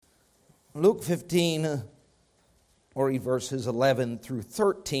Luke 15, or read verses 11 through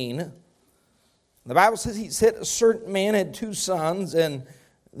 13. The Bible says, he said, a certain man had 2 sons, and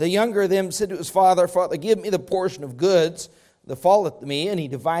the younger of them said to his father, Father, give me the portion of goods that falleth to me. And he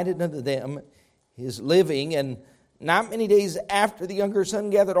divided unto them his living. And not many days after, the younger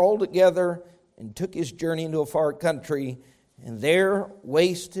son gathered all together and took his journey into a far country, and there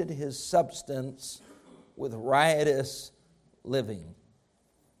wasted his substance with riotous living.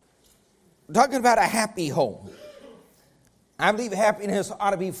 We're talking about a happy home. I believe happiness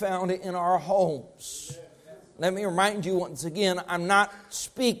ought to be found in our homes. Let me remind you once again, I'm not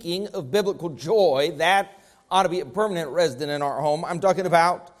speaking of biblical joy. That ought to be a permanent resident in our home. I'm talking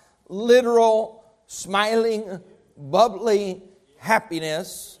about literal, smiling, bubbly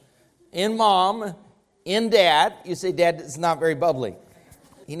happiness in mom, in dad. You say, Dad is not very bubbly.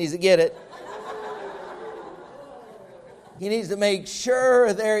 He needs to get it. He needs to make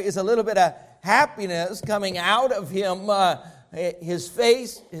sure there is a little bit of happiness coming out of him, his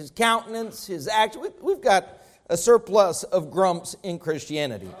face, his countenance, his action. We've got a surplus of grumps in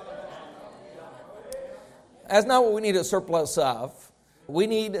Christianity. That's not what we need a surplus of. We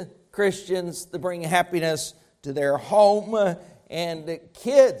need Christians to bring happiness to their home, and the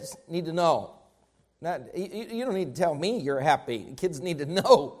kids need to know. You don't need to tell me you're happy. The kids need to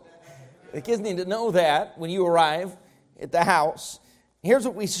know. The kids need to know that when you arrive at the house. Here's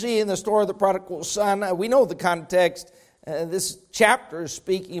what we see in the story of the prodigal son. We know the context. This chapter is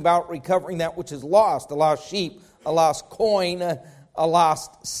speaking about recovering that which is lost, a lost sheep, a lost coin, a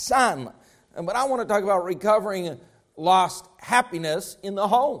lost son. But I want to talk about recovering lost happiness in the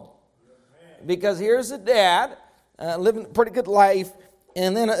home. Because here's a dad living a pretty good life,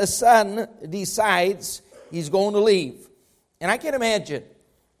 and then a son decides he's going to leave. And I can imagine.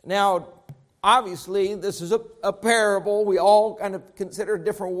 Now, obviously, this is a parable. We all kind of consider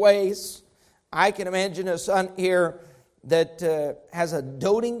different ways. I can imagine a son here that has a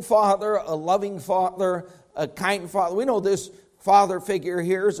doting father, a loving father, a kind father. We know this father figure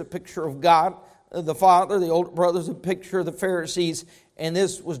here is a picture of God. The father, the older brother, is a picture of the Pharisees, and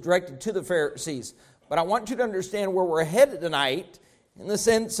this was directed to the Pharisees. But I want you to understand where we're headed tonight in the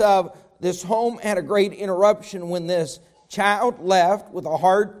sense of this home had a great interruption when this child left with a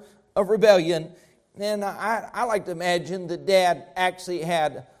heart of rebellion. And I like to imagine that Dad actually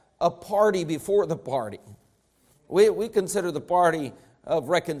had a party before the party. We consider the party of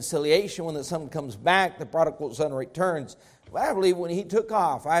reconciliation when the son comes back, the prodigal son returns. But I believe when he took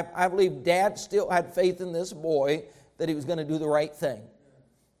off, I believe Dad still had faith in this boy that he was going to do the right thing.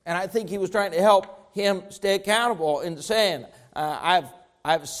 And I think he was trying to help him stay accountable in saying,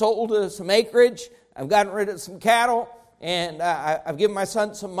 I've sold some acreage, I've gotten rid of some cattle, and I've given my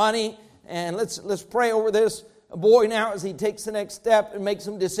son some money, and let's pray over this boy now as he takes the next step and makes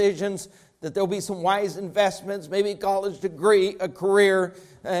some decisions, that there'll be some wise investments, maybe a college degree, a career,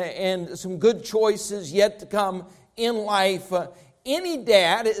 and some good choices yet to come in life. Any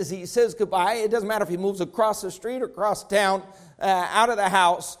dad, as he says goodbye, it doesn't matter if he moves across the street or across town, out of the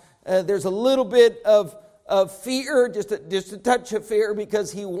house, there's a little bit of fear, just a touch of fear,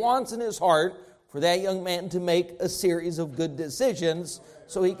 because he wants in his heart for that young man to make a series of good decisions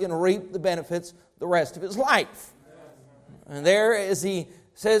so he can reap the benefits the rest of his life. And there, as he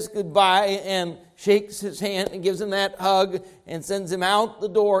says goodbye and shakes his hand and gives him that hug and sends him out the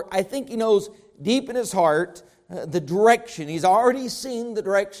door, I think he knows deep in his heart the direction. He's already seen the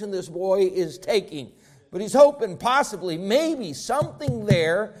direction this boy is taking. But he's hoping possibly, maybe something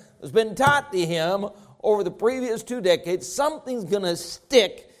there has been taught to him over the previous 2 decades. Something's going to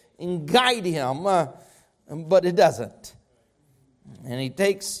stick and guide him, but it doesn't. And he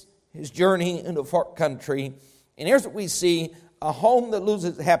takes his journey into a far country. And here's what we see, a home that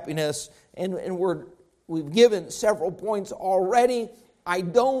loses happiness. And we've given several points already. I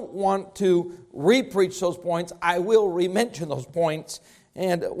don't want to re-preach those points. I will re-mention those points.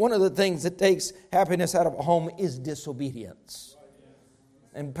 And one of the things that takes happiness out of a home is disobedience.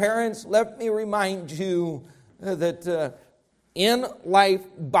 And parents, let me remind you that in life,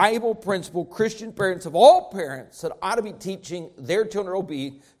 Bible principle, Christian parents of all parents that ought to be teaching their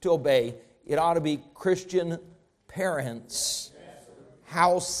children to obey, it ought to be Christian parents.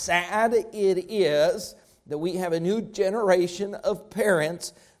 How sad it is that we have a new generation of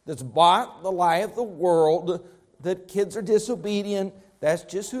parents that's bought the lie of the world, that kids are disobedient. That's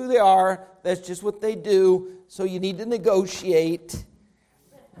just who they are. That's just what they do. So you need to negotiate.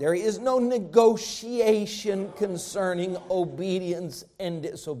 There is no negotiation concerning obedience and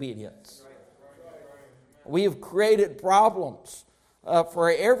disobedience. We have created problems for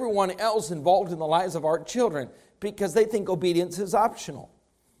everyone else involved in the lives of our children because they think obedience is optional.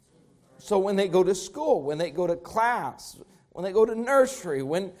 So when they go to school, when they go to class, when they go to nursery,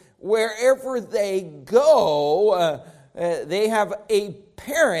 wherever they go, they have a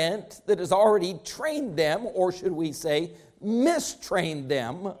parent that has already trained them, or should we say, mistrained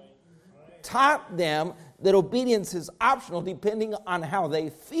them, taught them that obedience is optional depending on how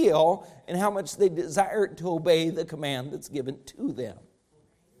they feel and how much they desire to obey the command that's given to them.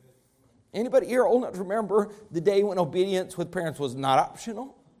 Anybody here old enough to remember the day when obedience with parents was not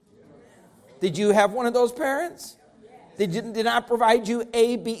optional? Did you have one of those parents? Did not provide you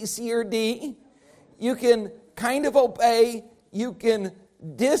A, B, C, or D? You can kind of obey, you can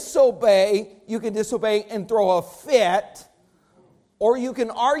disobey and throw a fit, or you can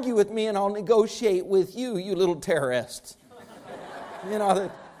argue with me and I'll negotiate with you, you little terrorist. You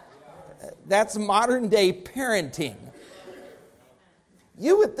know, that's modern day parenting.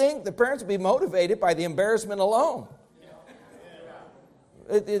 You would think the parents would be motivated by the embarrassment alone.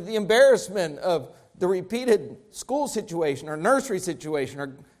 The embarrassment of the repeated school situation or nursery situation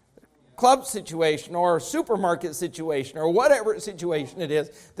or club situation or supermarket situation or whatever situation it is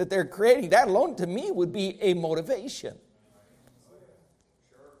that they're creating. That alone to me would be a motivation.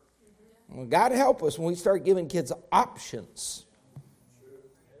 Well, God help us when we start giving kids options.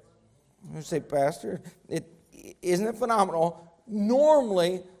 You say, Pastor, isn't it phenomenal?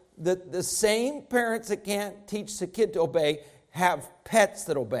 Normally, the same parents that can't teach the kid to obey have pets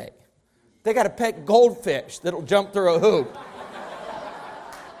that obey. They got a pet goldfish that'll jump through a hoop.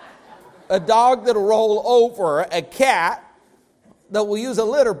 A dog that'll roll over. A cat that will use a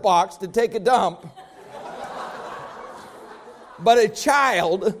litter box to take a dump. But a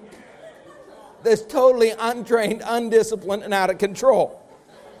child that's totally untrained, undisciplined, and out of control.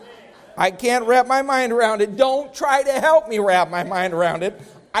 I can't wrap my mind around it. Don't try to help me wrap my mind around it.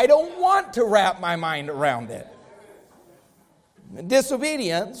 I don't want to wrap my mind around it.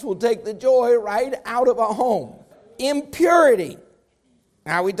 Disobedience will take the joy right out of a home. Impurity.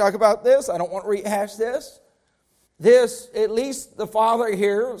 Now we talk about this. I don't want to rehash this. This, at least the father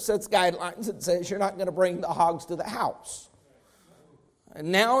here sets guidelines and says you're not going to bring the hogs to the house.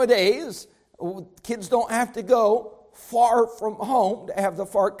 And nowadays, kids don't have to go far from home to have the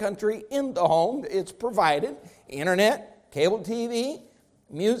far country in the home. It's provided. Internet, cable TV,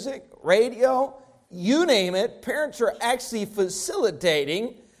 music, radio, you name it. Parents are actually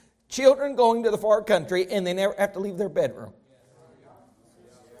facilitating children going to the far country and they never have to leave their bedroom.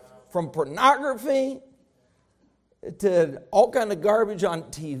 From pornography to all kind of garbage on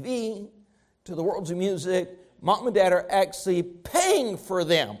TV to the worlds of music, mom and dad are actually paying for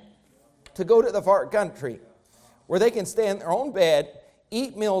them to go to the far country where they can stay in their own bed,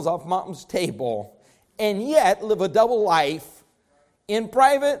 eat meals off mom's table, and yet live a double life. In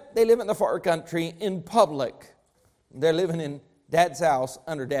private, they live in the far country. In public, they're living in dad's house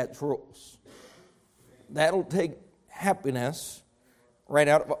under dad's rules. That'll take happiness right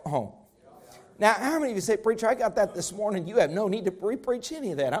out of home. Now, how many of you say, Preacher, I got that this morning. You have no need to re-preach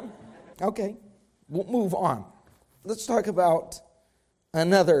any of that. Okay, we'll move on. Let's talk about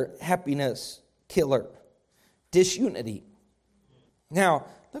another happiness killer. Disunity. Now,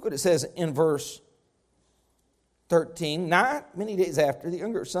 look what it says in verse 13. Not many days after, the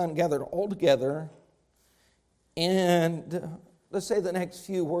younger son gathered all together, and let's say the next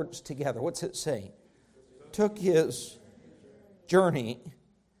few words together. What's it say? Took his journey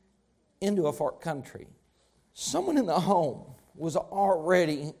into a far country. Someone in the home was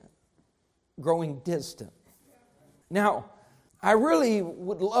already growing distant. Now, I really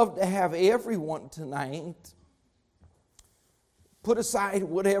would love to have everyone tonight put aside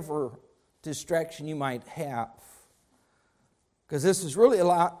whatever distraction you might have, because this is really a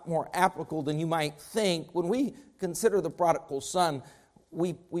lot more applicable than you might think. When we consider the prodigal son,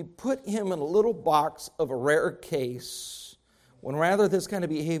 we put him in a little box of a rare case, when rather this kind of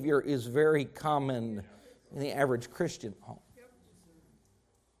behavior is very common in the average Christian home.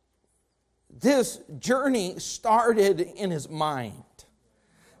 This journey started in his mind.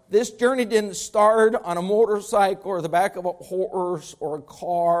 This journey didn't start on a motorcycle or the back of a horse or a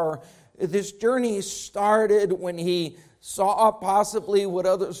car. This journey started when he saw possibly what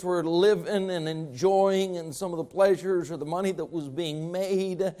others were living and enjoying and some of the pleasures or the money that was being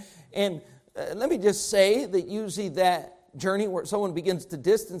made. And let me just say that usually that journey where someone begins to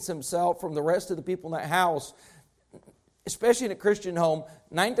distance himself from the rest of the people in that house, especially in a Christian home,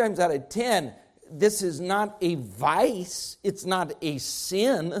 9 times out of 10, this is not a vice, it's not a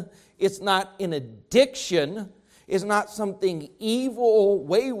sin, it's not an addiction, it's not something evil,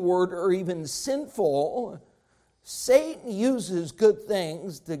 wayward, or even sinful. Satan uses good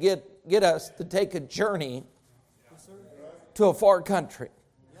things to get us to take a journey to a far country.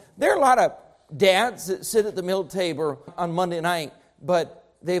 There are a lot of dads that sit at the meal table on Monday night,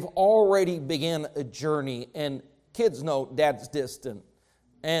 but they've already begun a journey, and kids know dad's distant,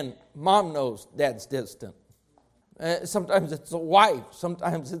 and mom knows dad's distant. Sometimes it's the wife,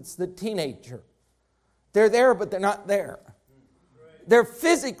 sometimes it's the teenager. They're there, but they're not there. They're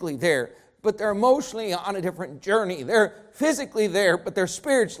physically there, but they're emotionally on a different journey. They're physically there, but they're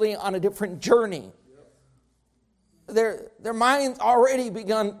spiritually on a different journey. Their minds already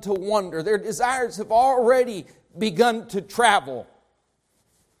begun to wander. Their desires have already begun to travel.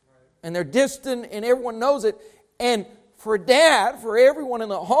 And they're distant, and everyone knows it. And for dad, for everyone in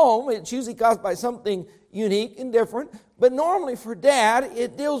the home, it's usually caused by something unique and different. But normally for dad,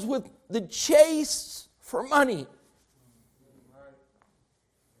 it deals with the chase for money.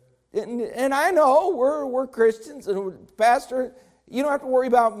 And I know we're Christians, and Pastor, you don't have to worry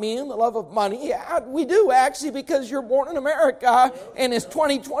about me and the love of money. Yeah, we do, actually, because you're born in America, and it's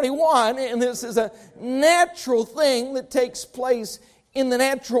 2021, and this is a natural thing that takes place in the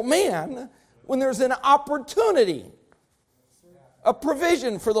natural man when there's an opportunity, a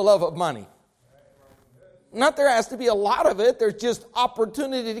provision for the love of money. Not there has to be a lot of it, there's just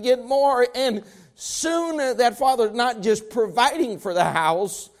opportunity to get more, and soon that father's not just providing for the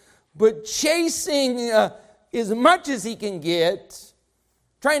house, but chasing as much as he can get,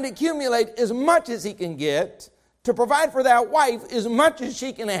 trying to accumulate as much as he can get, to provide for that wife as much as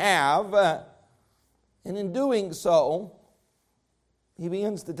she can have. And in doing so, he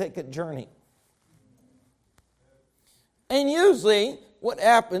begins to take a journey. And usually, what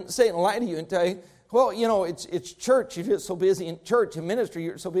happens, Satan will lie to you and tell you, well, you know, it's church, you're just so busy in church and ministry,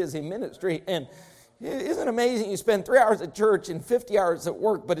 you're so busy in ministry, and isn't it amazing you spend 3 hours at church and 50 hours at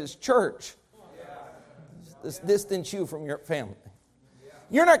work, but it's church. This distance you from your family.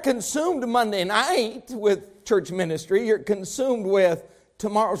 You're not consumed Monday night with church ministry. You're consumed with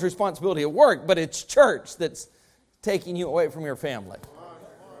tomorrow's responsibility at work, but it's church that's taking you away from your family.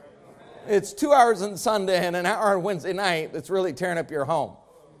 It's 2 hours on Sunday and an hour on Wednesday night that's really tearing up your home.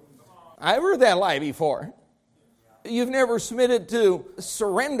 I've heard that lie before. You've never submitted to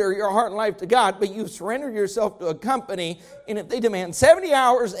surrender your heart and life to God, but you've surrendered yourself to a company, and if they demand 70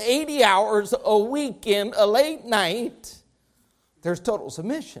 hours, 80 hours, a weekend, a late night, there's total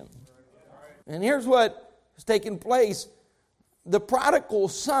submission. And here's what has taken place. The prodigal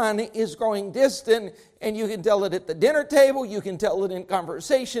son is growing distant, and you can tell it at the dinner table, you can tell it in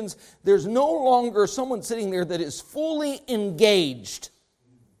conversations. There's no longer someone sitting there that is fully engaged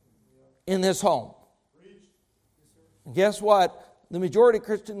in this home. Guess what? The majority of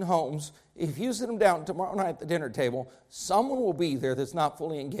Christian homes, if you sit them down tomorrow night at the dinner table, someone will be there that's not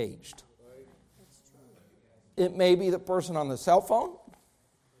fully engaged. It may be the person on the cell phone.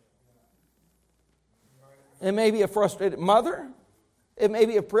 It may be a frustrated mother. It may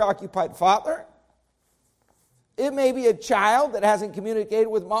be a preoccupied father. It may be a child that hasn't communicated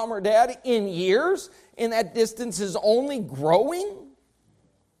with mom or dad in years, and that distance is only growing.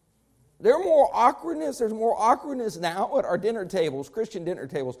 There's more awkwardness now at our dinner tables, Christian dinner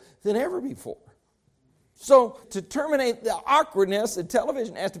tables, than ever before. So to terminate the awkwardness, the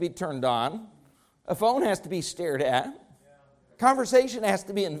television has to be turned on. A phone has to be stared at. Conversation has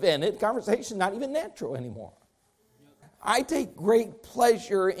to be invented. Conversation is not even natural anymore. I take great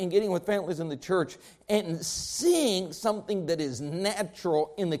pleasure in getting with families in the church and seeing something that is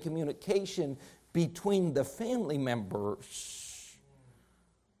natural in the communication between the family members.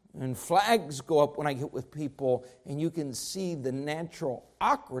 And flags go up when I get with people, and you can see the natural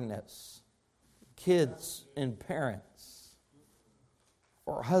awkwardness, kids and parents,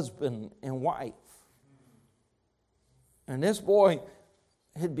 or husband and wife. And this boy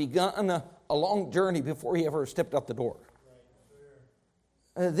had begun a long journey before he ever stepped out the door.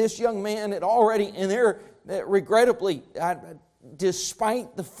 This young man had already, and there, regrettably,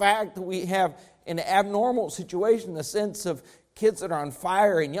 despite the fact that we have an abnormal situation in the sense of kids that are on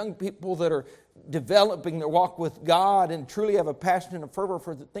fire and young people that are developing their walk with God and truly have a passion and a fervor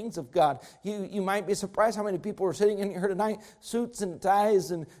for the things of God. You might be surprised how many people are sitting in here tonight, suits and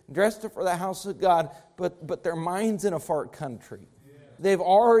ties and dressed up for the house of God, but their mind's in a far country. Yeah. They've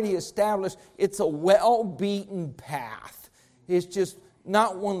already established it's a well-beaten path. It's just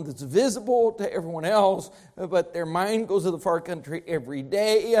not one that's visible to everyone else, but their mind goes to the far country every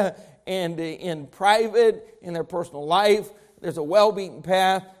day, and in private, in their personal life, there's a well-beaten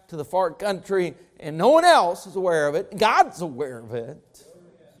path to the far country, and no one else is aware of it. God's aware of it.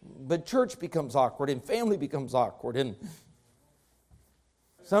 But church becomes awkward, and family becomes awkward. And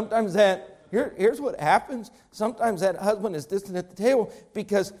sometimes here's what happens. Sometimes that husband is distant at the table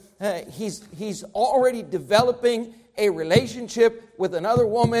because he's already developing a relationship with another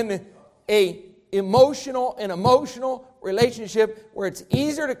woman, an emotional relationship where it's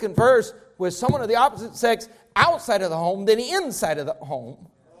easier to converse with someone of the opposite sex outside of the home than inside of the home.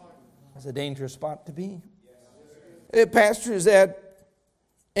 That's a dangerous spot to be. Pastor, is that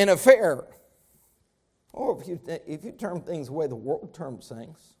an affair? Oh, if you term things the way the world terms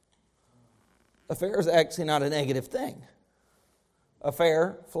things, affair is actually not a negative thing.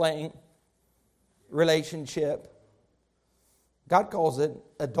 Affair, fling, relationship. God calls it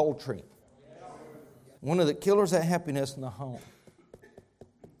adultery. One of the killers of happiness in the home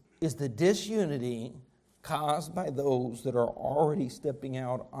is the disunity caused by those that are already stepping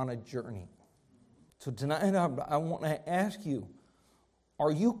out on a journey. So tonight I want to ask you,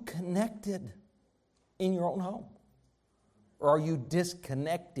 are you connected in your own home? Or are you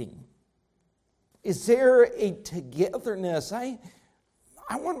disconnecting? Is there a togetherness? I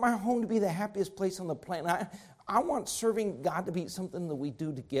want my home to be the happiest place on the planet. I want serving God to be something that we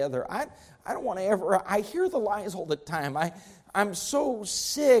do together. I don't want to ever, I hear the lies all the time. I'm so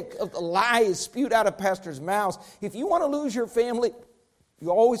sick of the lies spewed out of pastors' mouths. If you want to lose your family, you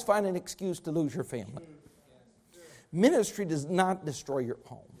always find an excuse to lose your family. Ministry does not destroy your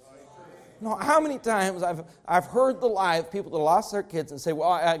home. No, how many times I've heard the lie of people that lost their kids and say,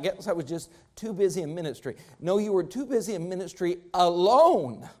 well, I guess I was just too busy in ministry. No, you were too busy in ministry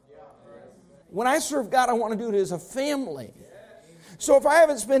alone. When I serve God, I want to do it as a family. So if I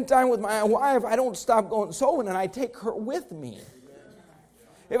haven't spent time with my wife, I don't stop going sewing and I take her with me.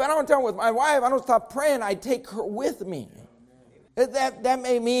 If I don't have time with my wife, I don't stop praying, I take her with me. That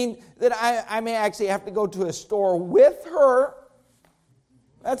may mean that I may actually have to go to a store with her.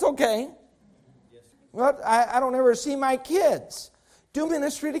 That's okay. But I don't ever see my kids. Do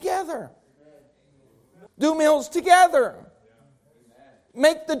ministry together. Do meals together.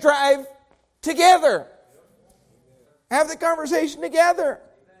 Make the drive together. Have the conversation together.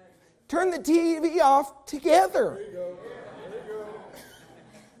 Turn the TV off together.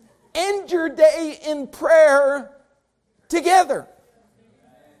 End your day in prayer together.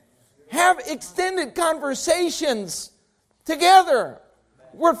 Have extended conversations together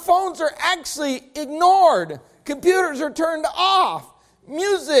where phones are actually ignored. Computers are turned off.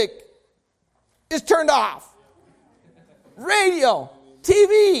 Music is turned off. Radio,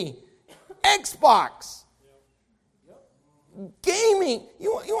 TV, Xbox, gaming.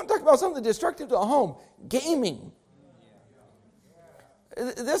 You want to talk about something destructive to a home? Gaming.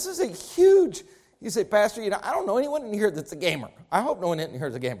 This is a huge... You say, Pastor, I don't know anyone in here that's a gamer. I hope no one in here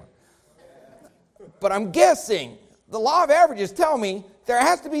is a gamer. But I'm guessing the law of averages tell me there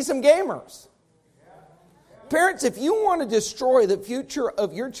has to be some gamers. Parents, if you want to destroy the future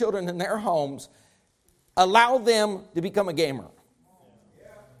of your children in their homes, allow them to become a gamer.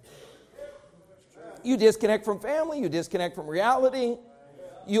 You disconnect from family. You disconnect from reality.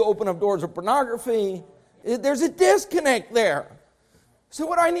 You open up doors of pornography. There's a disconnect there. So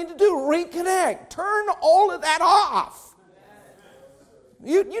what do I need to do? Reconnect. Turn all of that off.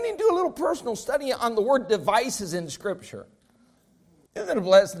 You need to do a little personal study on the word devices in Scripture. Isn't it a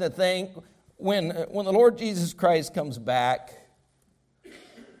blessing to think when the Lord Jesus Christ comes back,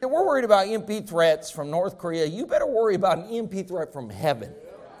 we're worried about EMP threats from North Korea. You better worry about an EMP threat from heaven.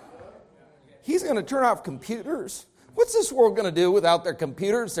 He's going to turn off computers. What's this world going to do without their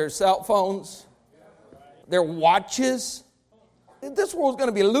computers, their cell phones, their watches? This world's going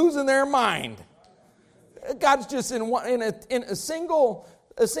to be losing their mind. God's just in a single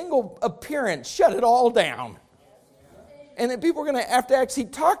appearance shut it all down. And then people are going to have to actually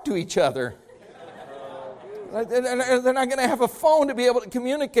talk to each other. They're not going to have a phone to be able to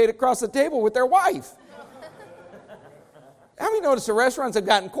communicate across the table with their wife. How many notice the restaurants have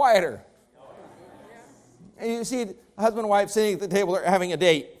gotten quieter? And you see a husband and wife sitting at the table, they're having a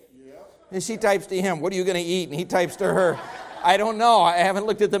date. And she types to him, what are you going to eat? And he types to her, I don't know. I haven't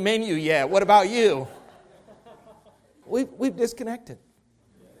looked at the menu yet. What about you? We've disconnected.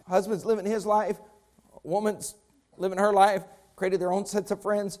 Husband's living his life. Woman's living her life. Created their own sets of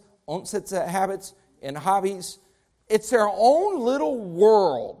friends, own sets of habits and hobbies. It's their own little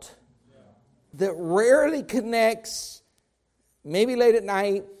world that rarely connects. Maybe late at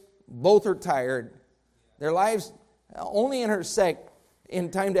night, both are tired. Their lives only intersect in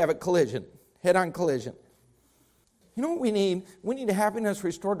time to have a collision, head-on collision. You know what we need? We need happiness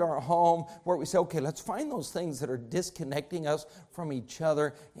restored to our home where we say, okay, let's find those things that are disconnecting us from each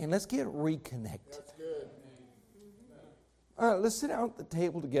other and let's get reconnected. Let's sit down at the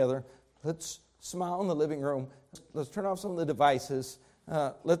table together. Let's smile in the living room. Let's turn off some of the devices.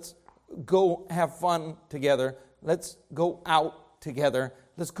 Let's go have fun together. Let's go out together.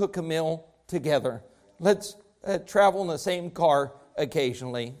 Let's cook a meal together. Let's travel in the same car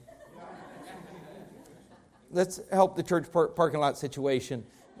occasionally. Let's help the church parking lot situation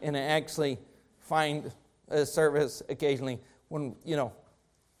and actually find a service occasionally when,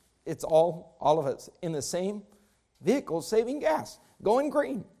 it's all of us in the same vehicle saving gas, going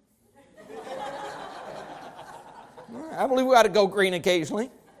green. I believe we ought to go green occasionally.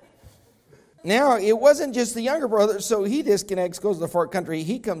 Now, it wasn't just the younger brother, so he disconnects, goes to the far country,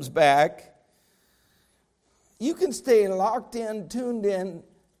 he comes back. You can stay locked in, tuned in,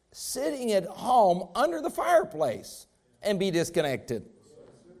 sitting at home under the fireplace and be disconnected.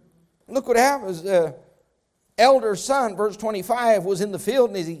 Look what happens. The elder son, verse 25, was in the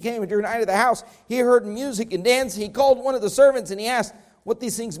field, and as he came and drew nigh to the house, he heard music and dancing. He called one of the servants, and he asked what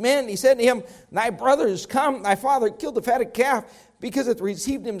these things meant. He said to him, thy brother is come, thy father killed the fatted calf, because it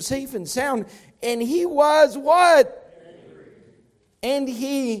received him safe and sound. And he was what? Angry. And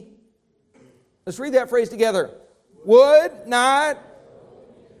he, let's read that phrase together, would not.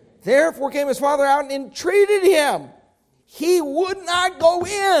 Therefore came his father out and entreated him. He would not go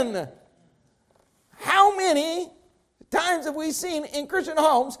in. How many times have we seen in Christian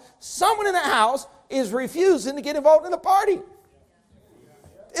homes, someone in the house is refusing to get involved in the party?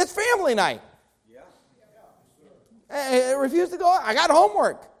 It's family night. I refuse to go. I got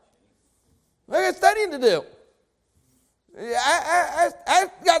homework. I got studying to do. I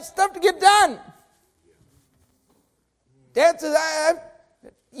got stuff to get done. Dad says,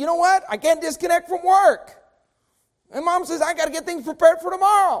 you know what? I can't disconnect from work. And Mom says, I got to get things prepared for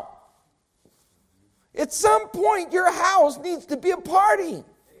tomorrow. At some point, your house needs to be a party.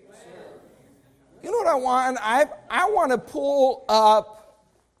 You know what I want? I want to pull up.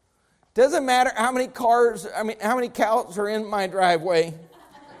 Doesn't matter how many how many cows are in my driveway.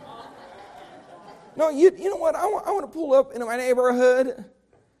 No, you know what? I want to pull up into my neighborhood.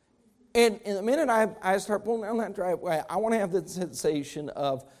 And in the minute I start pulling down that driveway, I want to have the sensation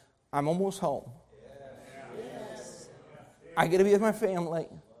of, I'm almost home. Yes. I get to be with my family.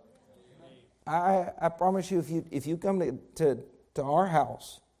 I promise you, if you come to our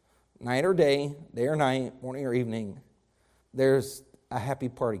house, night or day or night, morning or evening, there's a happy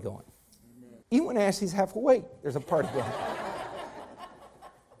party going. Even when Ashley's half awake, there's a party going.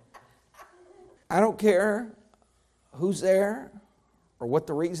 I don't care who's there or what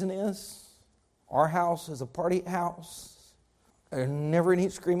the reason is. Our house is a party house. There's never any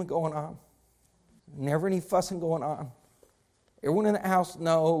screaming going on. Never any fussing going on. Everyone in the house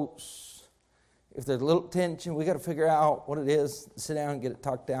knows if there's a little tension, we got to figure out what it is, sit down and get it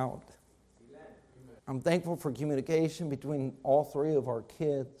talked out. I'm thankful for communication between all three of our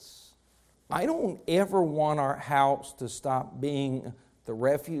kids. I don't ever want our house to stop being the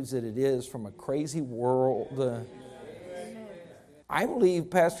refuge that it is from a crazy world. I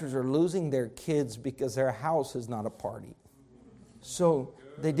believe pastors are losing their kids because their house is not a party. So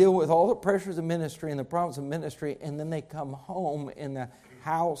they deal with all the pressures of ministry and the problems of ministry, and then they come home and the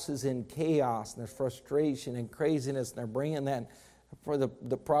house is in chaos and there's frustration and craziness, and they're bringing that for the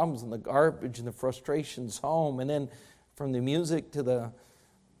problems and the garbage and the frustrations home, and then from the music to the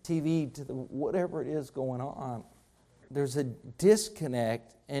TV to the whatever it is going on. There's a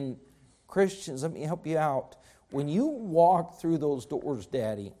disconnect, and Christians, let me help you out. When you walk through those doors,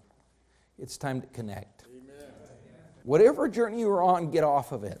 Daddy, it's time to connect. Amen. Whatever journey you're on, get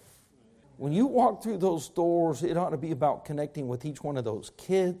off of it. When you walk through those doors, it ought to be about connecting with each one of those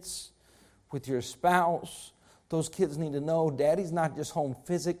kids, with your spouse. Those kids need to know Daddy's not just home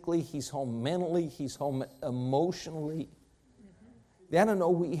physically, he's home mentally, he's home emotionally. They ought to know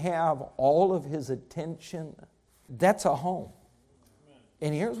we have all of his attention. That's a home.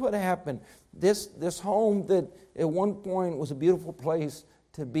 And here's what happened. This home that at one point was a beautiful place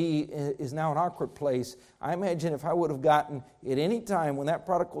to be is now an awkward place. I imagine if I would have gotten at any time when that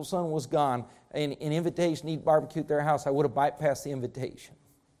prodigal son was gone an invitation to eat barbecue at their house, I would have bypassed the invitation.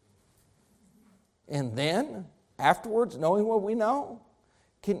 And then, afterwards, knowing what we know,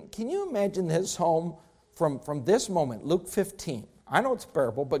 can you imagine this home from this moment, Luke 15? I know it's a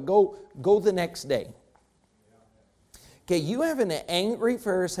parable, but go the next day. Okay, you have an angry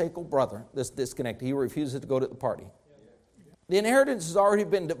Pharisaical brother that's disconnected. He refuses to go to the party. The inheritance has already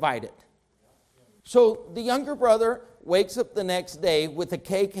been divided. So the younger brother wakes up the next day with a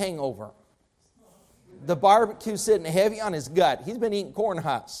cake hangover. The barbecue sitting heavy on his gut. He's been eating corn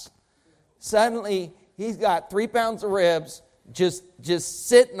husks. Suddenly, he's got 3 pounds of ribs just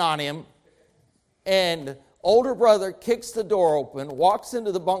sitting on him. And older brother kicks the door open, walks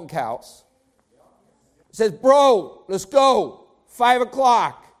into the bunkhouse, says, bro, let's go. 5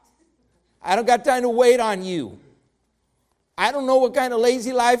 o'clock. I don't got time to wait on you. I don't know what kind of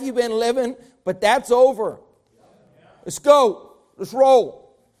lazy life you've been living, but that's over. Let's go. Let's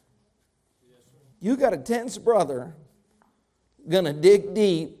roll. You got a tense brother going to dig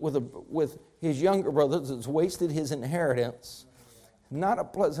deep with his younger brother that's wasted his inheritance. Not a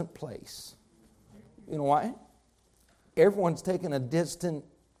pleasant place. You know why? Everyone's taken a distant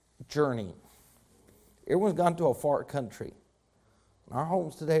journey. Everyone's gone to a far country. Our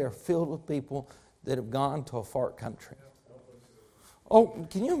homes today are filled with people that have gone to a far country. Oh,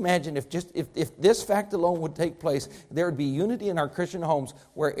 can you imagine if this fact alone would take place, there would be unity in our Christian homes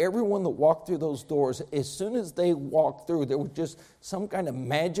where everyone that walked through those doors, as soon as they walked through, there was just some kind of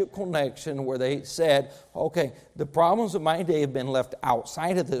magic connection where they said, okay, the problems of my day have been left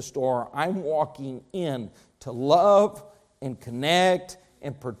outside of this door. I'm walking in to love and connect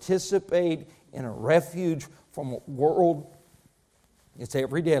and participate in a refuge from a world it's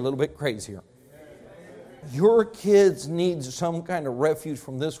every day a little bit crazier. Your kids need some kind of refuge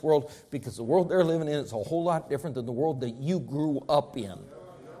from this world because the world they're living in is a whole lot different than the world that you grew up in.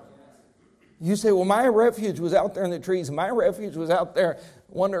 You say, well, my refuge was out there in the trees. My refuge was out there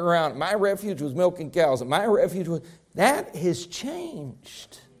wandering around. My refuge was milking cows. And my refuge was... That has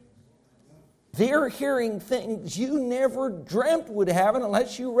changed. They're hearing things you never dreamt would happen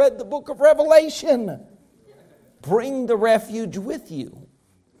unless you read the book of Revelation. Bring the refuge with you.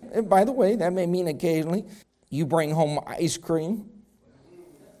 And by the way, that may mean occasionally you bring home ice cream.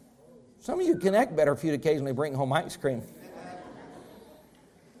 Some of you connect better if you'd occasionally bring home ice cream.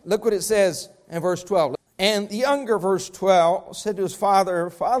 Look what it says in verse 12. And the younger, verse 12, said to his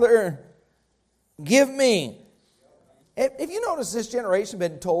father, Father, give me. Have you noticed this generation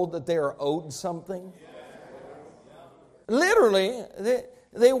been told that they are owed something? Literally,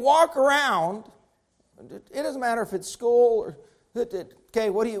 they walk around. It doesn't matter if it's school or... Okay,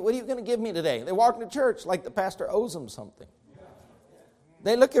 what are you going to give me today? They walk into church like the pastor owes them something.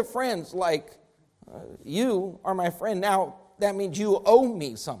 They look at friends like, you are my friend. Now, that means you owe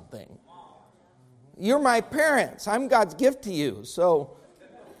me something. You're my parents. I'm God's gift to you. So,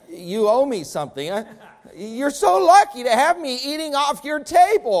 you owe me something. You're so lucky to have me eating off your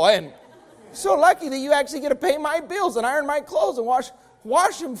table. And so lucky that you actually get to pay my bills and iron my clothes and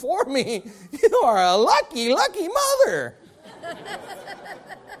wash them for me. You are a lucky, lucky mother.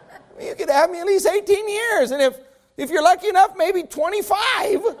 You could have me at least 18 years. And if you're lucky enough, maybe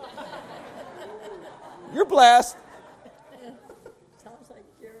 25. You're blessed.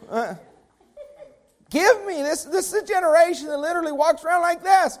 Give me. This is a generation that literally walks around like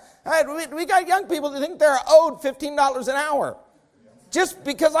this. We got young people that think they're owed $15 an hour. Just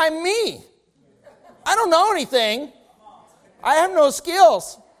because I'm me. I don't know anything. I have no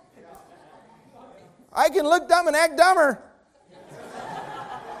skills. I can look dumb and act dumber.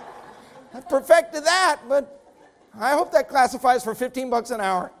 I've perfected that, but I hope that classifies for $15 an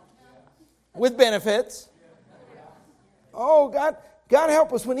hour with benefits. Oh, God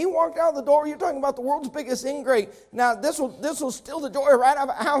help us. When he walked out the door, you're talking about the world's biggest ingrate. Now, this will steal the joy right out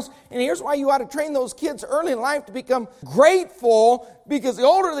of a house. And here's why you ought to train those kids early in life to become grateful, because the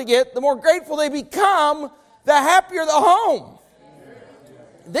older they get, the more grateful they become, the happier the home.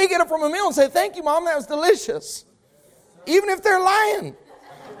 They get up from a meal and say, thank you, Mom, that was delicious. Even if they're lying.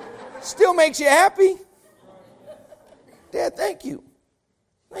 Still makes you happy. Dad, thank you.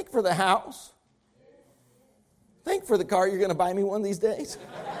 Thank you for the house. Thank you for the car you're going to buy me one of these days.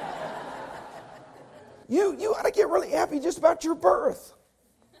 You ought to get really happy just about your birth.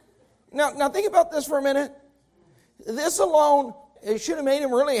 Now think about this for a minute. This alone, it should have made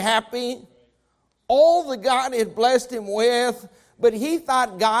him really happy. All that God had blessed him with, but he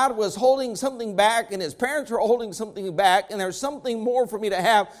thought God was holding something back and his parents were holding something back and there's something more for me to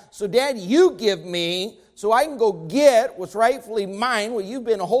have. So Dad, you give me so I can go get what's rightfully mine, what you've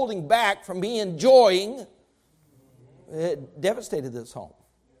been holding back from me enjoying. It devastated this home.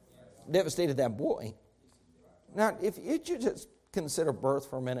 Devastated that boy. Now, if you just consider birth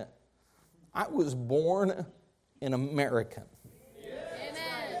for a minute. I was born an American.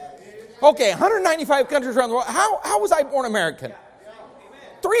 Okay, 195 countries around the world. How was I born American?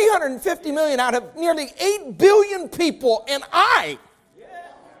 350 million out of nearly 8 billion people, and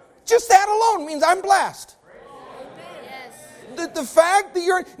just that alone means I'm blessed. The fact that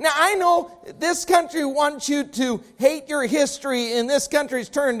you're... Now, I know this country wants you to hate your history, and this country's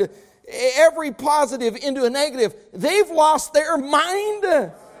turned every positive into a negative. They've lost their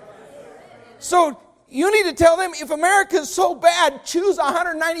mind. So, you need to tell them, if America's so bad, choose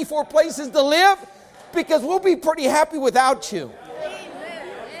 194 places to live, because we'll be pretty happy without you.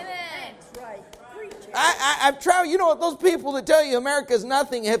 I've traveled, you know what, those people that tell you America's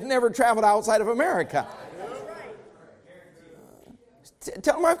nothing have never traveled outside of America.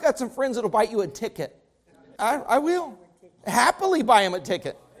 Tell them I've got some friends that'll buy you a ticket. I will. Happily buy him a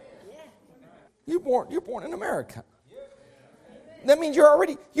ticket. You're born in America. That means you're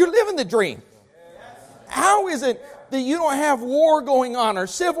living the dream. How is it that you don't have war going on or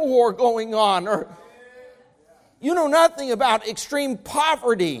civil war going on, or you know nothing about extreme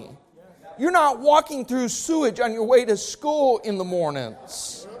poverty? You're not walking through sewage on your way to school in the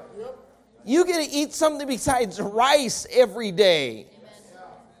mornings. You get to eat something besides rice every day.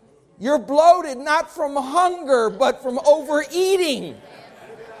 You're bloated not from hunger, but from overeating.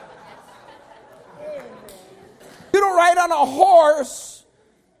 You don't ride on a horse.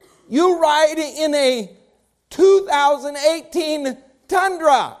 You ride in a 2018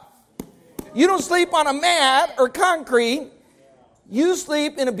 Tundra. You don't sleep on a mat or concrete. You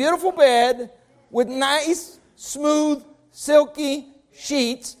sleep in a beautiful bed with nice, smooth, silky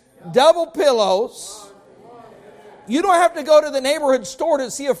sheets, double pillows. You don't have to go to the neighborhood store to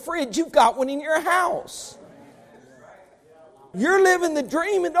see a fridge. You've got one in your house. You're living the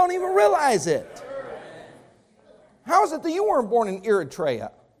dream and don't even realize it. How is it that you weren't born in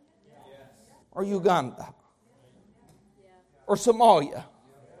Eritrea or Uganda or Somalia?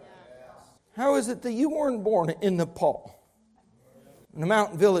 How is it that you weren't born in Nepal, in a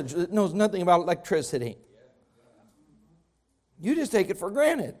mountain village that knows nothing about electricity? You just take it for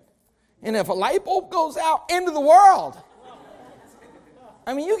granted. And if a light bulb goes out, end of the world.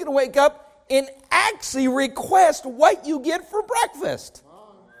 I mean, you can wake up and actually request what you get for breakfast.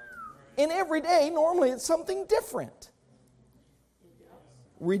 And every day, normally, it's something different.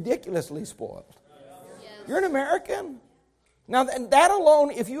 Ridiculously spoiled. You're an American. Now, that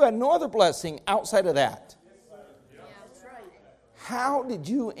alone, if you had no other blessing outside of that, how did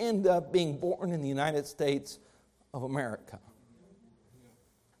you end up being born in the United States of America?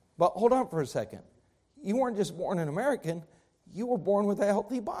 But hold on for a second. You weren't just born an American, you were born with a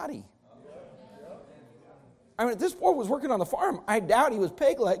healthy body. I mean, if this boy was working on the farm, I doubt he was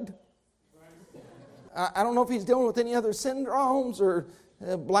peg-legged. I don't know if he's dealing with any other syndromes or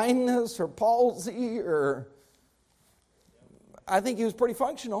blindness or palsy, or I think he was pretty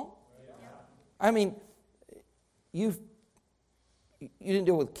functional. I mean, you didn't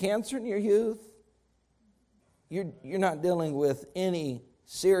deal with cancer in your youth. You're not dealing with any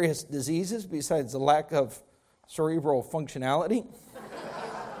serious diseases besides the lack of cerebral functionality.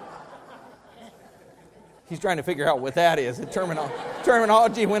 He's trying to figure out what that is. The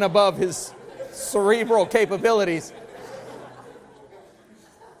terminology went above his cerebral capabilities.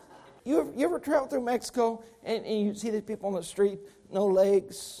 You ever travel through Mexico and you see these people on the street, no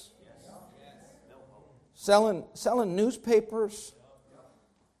legs, selling newspapers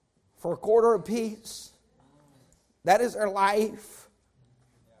for $0.25 apiece? That is their life.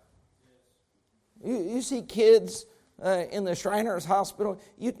 You see kids in the Shriners Hospital.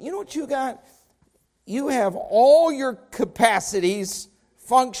 You know what you got? You have all your capacities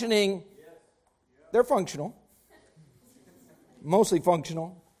functioning. They're functional. Mostly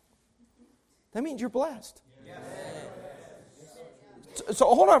functional. That means you're blessed. So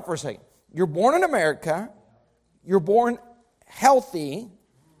hold on for a second. You're born in America. You're born healthy.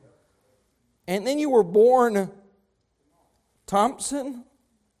 And then you were born Thompson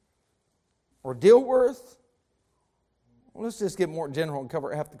or Dilworth. Well, let's just get more general and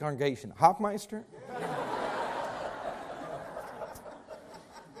cover half the congregation. Hoffmeister?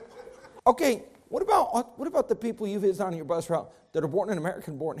 Okay, what about the people you visit on your bus route that are born in America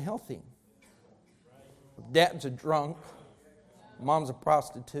and born healthy? Dad's a drunk. Mom's a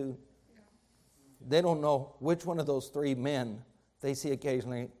prostitute. They don't know which one of those three men they see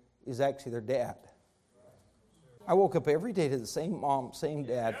occasionally is actually their dad. I woke up every day to the same mom, same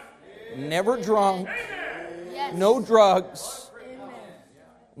dad. Never drunk. No drugs.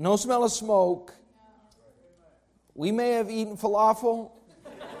 No smell of smoke. We may have eaten falafel,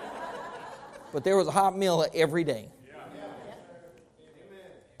 but there was a hot meal every day.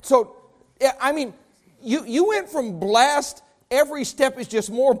 So, I mean, you went from blessed, every step is just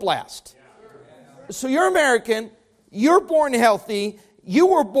more blessed. So you're American, you're born healthy, you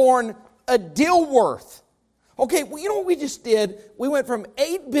were born a Dilworth. Okay, well, you know what we just did? We went from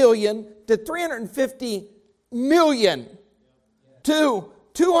 8 billion to 350 million to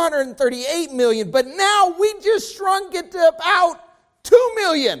 238 million, but now we just shrunk it to about 2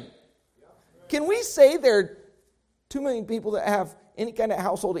 million. Can we say there are 2 million people that have any kind of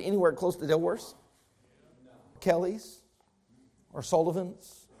household anywhere close to Dilworths? Kellys, or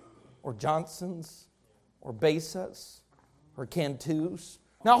Sullivans, or Johnsons, or Besas, or Cantus?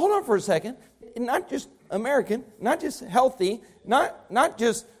 Now hold on for a second. Not just American, not just healthy, not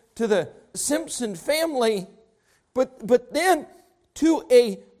just to the Simpson family, but then to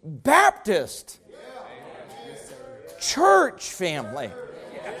a Baptist. church family.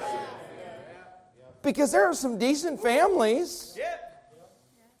 Because there are some decent families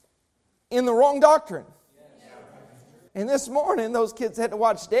in the wrong doctrine. And this morning, those kids had to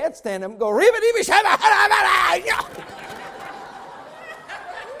watch Dad stand up and go, "Riba, diba, shaba, hada, hada."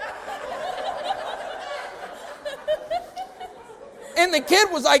 And the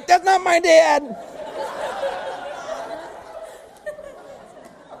kid was like, "That's not my dad.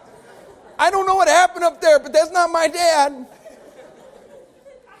 I don't know what happened up there, but that's not my dad.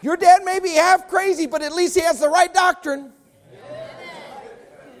 Your dad may be half crazy, but at least he has the right doctrine.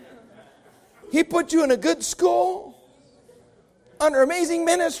 He put you in a good school, under amazing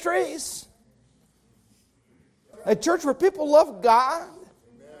ministries, a church where people love God,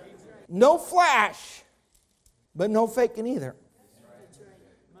 no flash, but no faking either.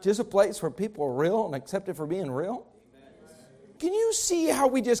 Just a place where people are real and accepted for being real." Can you see how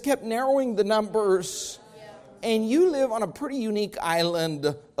we just kept narrowing the numbers? And you live on a pretty unique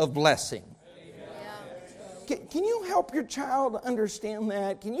island of blessing. Can you help your child understand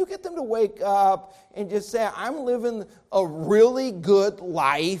that? Can you get them to wake up and just say, "I'm living a really good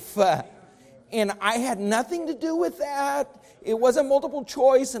life, and I had nothing to do with that. It wasn't multiple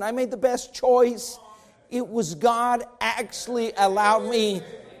choice, and I made the best choice. It was God actually allowed me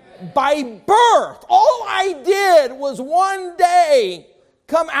by birth. All I did was one day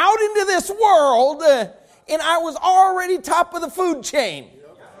come out into this world, and I was already top of the food chain."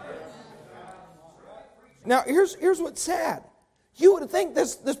 Now, here's what's sad. You would think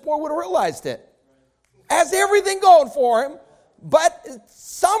this boy would have realized it. Has everything going for him, but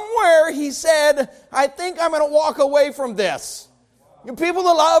somewhere he said, "I think I'm going to walk away from this. People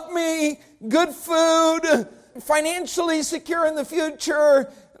that love me, good food, financially secure in the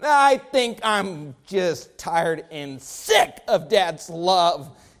future. I think I'm just tired and sick of Dad's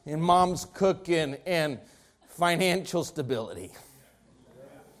love and Mom's cooking and financial stability.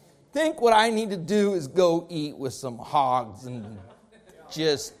 Think what I need to do is go eat with some hogs and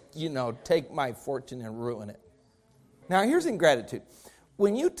just, take my fortune and ruin it." Now, here's ingratitude.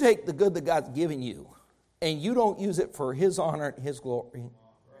 When you take the good that God's given you and you don't use it for His honor and His glory.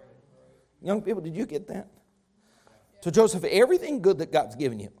 Young people, did you get that? So, Joseph, everything good that God's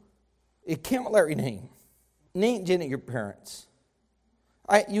given you, it can't Larry name. Name Jenny, your parents.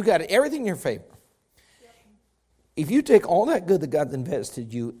 You got everything in your favor. If you take all that good that God's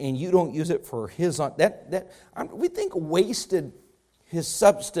invested you and you don't use it for His own, we think wasted His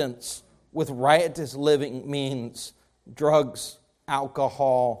substance with riotous living means drugs,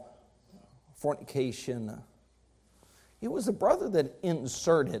 alcohol, fornication. It was a brother that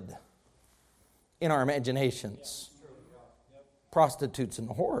inserted in our imaginations prostitutes and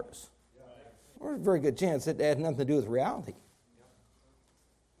whores. There's a very good chance that had nothing to do with reality.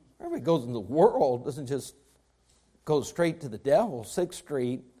 Everybody goes in the world doesn't just go straight to the devil, 6th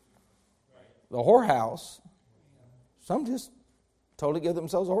Street, the whorehouse. Some just totally give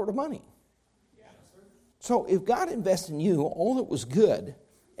themselves over to money. So if God invests in you all that was good,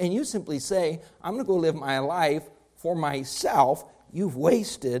 and you simply say, "I'm going to go live my life for myself," you've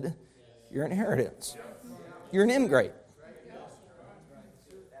wasted your inheritance. You're an ingrate.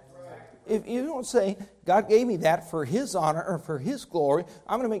 If you don't say, "God gave me that for His honor or for His glory,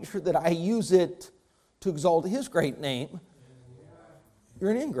 I'm going to make sure that I use it to exalt His great name,"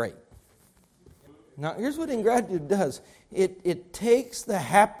 you're an ingrate. Now, here's what ingratitude does. It takes the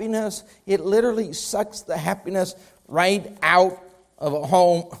happiness, it literally sucks the happiness right out of a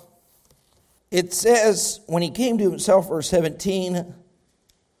home. It says, when he came to himself, verse 17,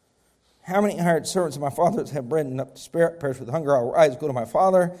 "How many hired servants of my father's have bread enough to spare? Perish with hunger. I'll rise, go to my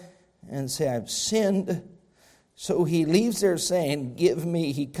father, and say, I've sinned." So he leaves there saying, "Give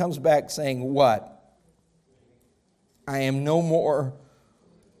me." He comes back saying, what? "I am no more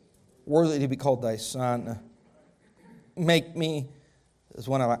worthy to be called thy son. Make me as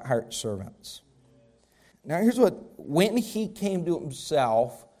one of thy hired servants." Now here's what, when he came to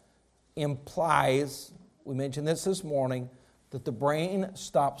himself, implies, we mentioned this morning, that the brain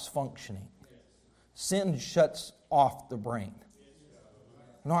stops functioning. Sin shuts off the brain.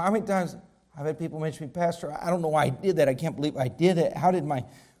 You know, how many times I've had people mention me, "Pastor, I don't know why I did that. I can't believe I did it. How did my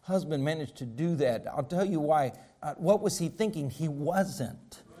husband manage to do that?" I'll tell you why. What was he thinking? He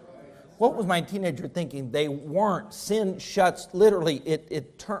wasn't. What was my teenager thinking? They weren't. Sin shuts, literally,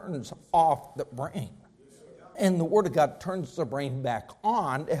 it turns off the brain. And the Word of God turns the brain back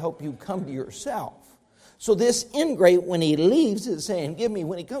on to help you come to yourself. So this ingrate, when he leaves, is saying, "Give me."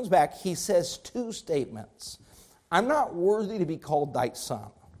 When he comes back, he says two statements. "I'm not worthy to be called thy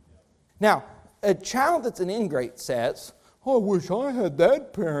son." Now, a child that's an ingrate says, "Oh, I wish I had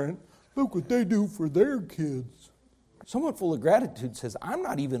that parent. Look what they do for their kids." Someone full of gratitude says, I'm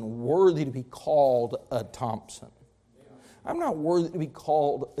not even worthy to be called a Thompson. I'm not worthy to be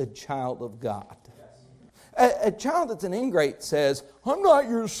called a child of God. A child that's an ingrate says, I'm not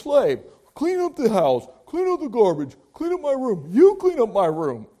your slave. Clean up the house, clean up the garbage, clean up my room. You clean up my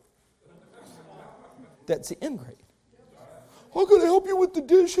room. That's the ingrate. I'm going to help you with the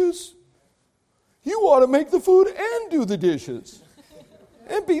dishes. You ought to make the food and do the dishes.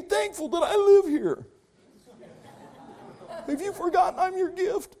 And be thankful that I live here. Have you forgotten I'm your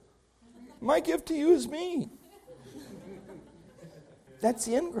gift? My gift to you is me. That's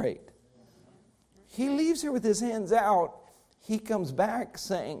the ingrate. He leaves here with his hands out. He comes back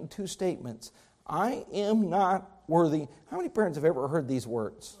saying two statements. I am not worthy. How many parents have ever heard these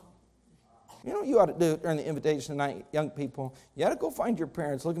words? You know what you ought to do during the invitation tonight, young people? You ought to go find your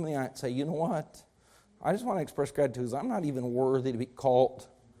parents, look them in the eye and say, you know what? I just want to express gratitude because I'm not even worthy to be called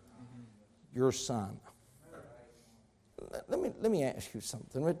your son. Let me ask you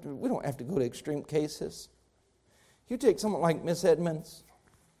something. We don't have to go to extreme cases. You take someone like Miss Edmonds,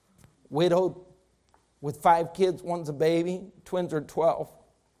 widowed, with 5 kids, one's a baby, twins are 12.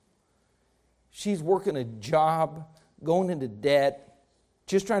 She's working a job, going into debt,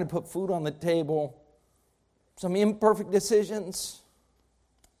 just trying to put food on the table, some imperfect decisions.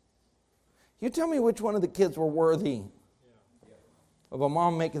 You tell me which one of the kids were worthy of a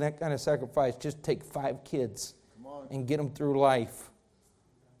mom making that kind of sacrifice, just take 5 kids and get them through life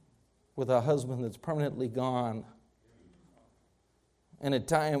with a husband that's permanently gone. In a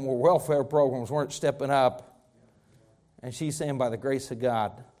time where welfare programs weren't stepping up. And she's saying, by the grace of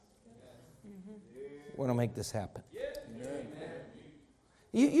God, we're going to make this happen.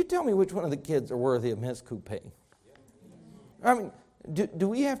 You tell me which one of the kids are worthy of Ms. Coupe. I mean, do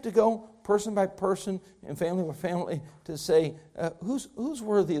we have to go person by person and family by family to say, who's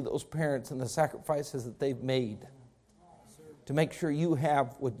worthy of those parents and the sacrifices that they've made to make sure you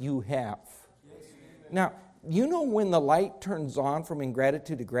have what you have? Now, you know when the light turns on from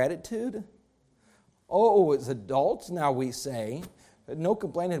ingratitude to gratitude? Oh, as adults now we say, no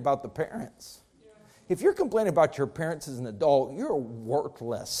complaining about the parents. If you're complaining about your parents as an adult, you're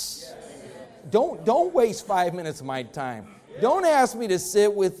worthless. Don't waste 5 minutes of my time. Don't ask me to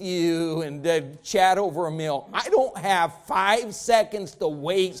sit with you and chat over a meal. I don't have 5 seconds to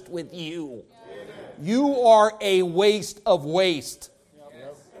waste with you. You are a waste of waste.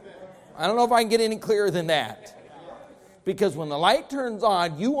 I don't know if I can get any clearer than that. Because when the light turns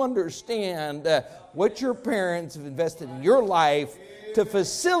on, you understand what your parents have invested in your life to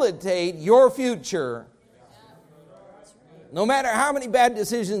facilitate your future. No matter how many bad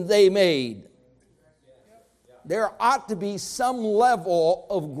decisions they made, there ought to be some level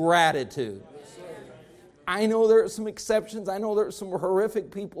of gratitude. I know there are some exceptions. I know there are some horrific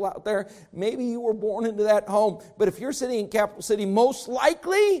people out there. Maybe you were born into that home. But if you're sitting in Capital City, most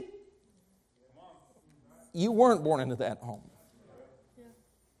likely you weren't born into that home.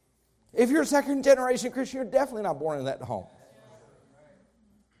 If you're a second generation Christian, you're definitely not born in that home.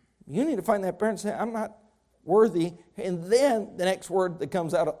 You need to find that parent and say, I'm not worthy. And then the next word that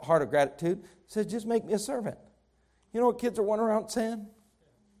comes out of the heart of gratitude says, just make me a servant. You know what kids are running around saying?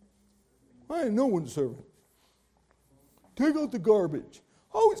 I ain't no one's servant. Take out the garbage.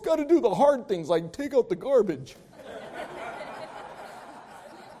 Always got to do the hard things like take out the garbage.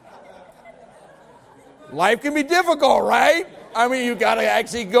 Life can be difficult, right? I mean, you got to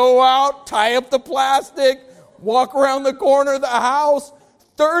actually go out, tie up the plastic, walk around the corner of the house.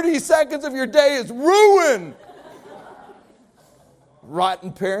 30 seconds of your day is ruined.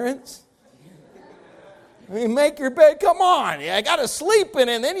 Rotten parents. I mean, make your bed. Come on. I got to sleep in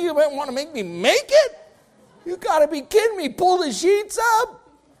it, and then you want to make me make it? You got to be kidding me. Pull the sheets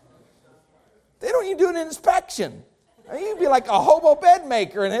up. They don't even do an inspection. I mean, you'd be like a hobo bed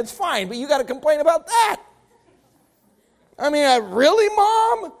maker, and it's fine, but you got to complain about that. I mean, really,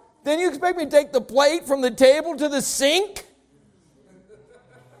 Mom? Then you expect me to take the plate from the table to the sink?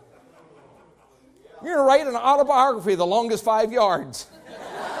 You're going to write an autobiography, The Longest 5 Yards.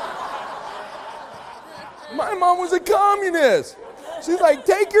 My mom was a communist. She's like,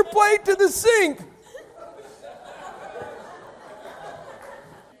 take your plate to the sink.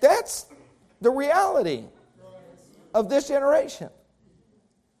 That's the reality of this generation.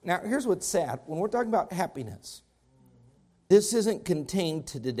 Now, here's what's sad. When we're talking about happiness, this isn't contained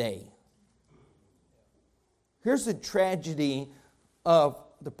to today. Here's the tragedy of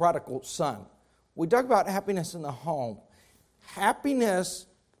the prodigal son. We talk about happiness in the home. Happiness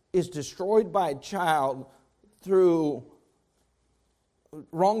is destroyed by a child through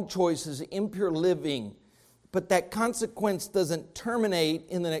wrong choices, impure living. But that consequence doesn't terminate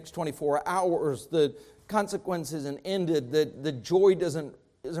in the next 24 hours. The consequence isn't ended, the joy isn't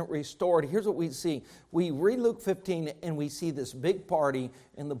restored. Here's what we see. We read Luke 15 and we see this big party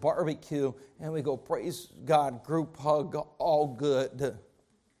and the barbecue, and we go, praise God, group hug, all good.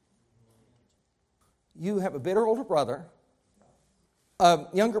 You have a bitter older brother. A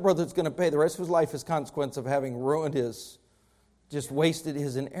younger brother that's going to pay the rest of his life as consequence of having ruined just wasted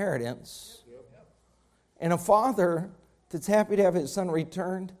his inheritance. And a father that's happy to have his son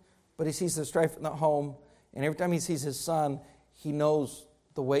returned, but he sees the strife in the home, and every time he sees his son, he knows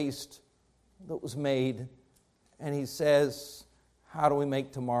the waste that was made, and he says, how do we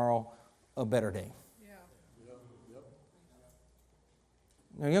make tomorrow a better day?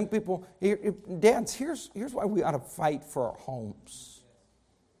 Now, young people, dads, here's why we ought to fight for our homes.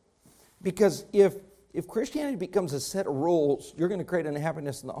 Because if Christianity becomes a set of rules, you're going to create an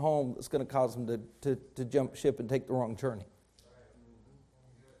unhappiness in the home that's going to cause them to jump ship and take the wrong journey.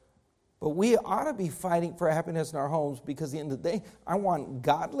 But we ought to be fighting for happiness in our homes, because at the end of the day, I want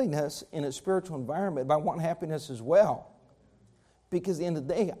godliness in a spiritual environment, but I want happiness as well. Because at the end of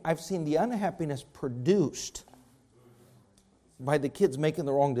the day, I've seen the unhappiness produced by the kids making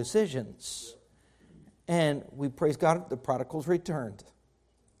the wrong decisions. And we praise God, the prodigal's returned.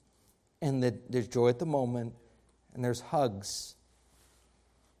 And there's joy at the moment, and there's hugs.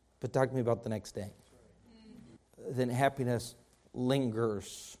 But talk to me about the next day. Then happiness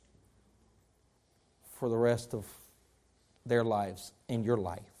lingers for the rest of their lives and your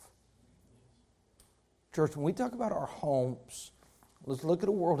life. Church, when we talk about our homes, let's look at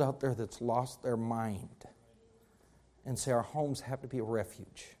a world out there that's lost their mind and say our homes have to be a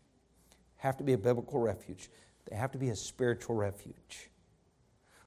refuge, have to be a biblical refuge. They have to be a spiritual refuge.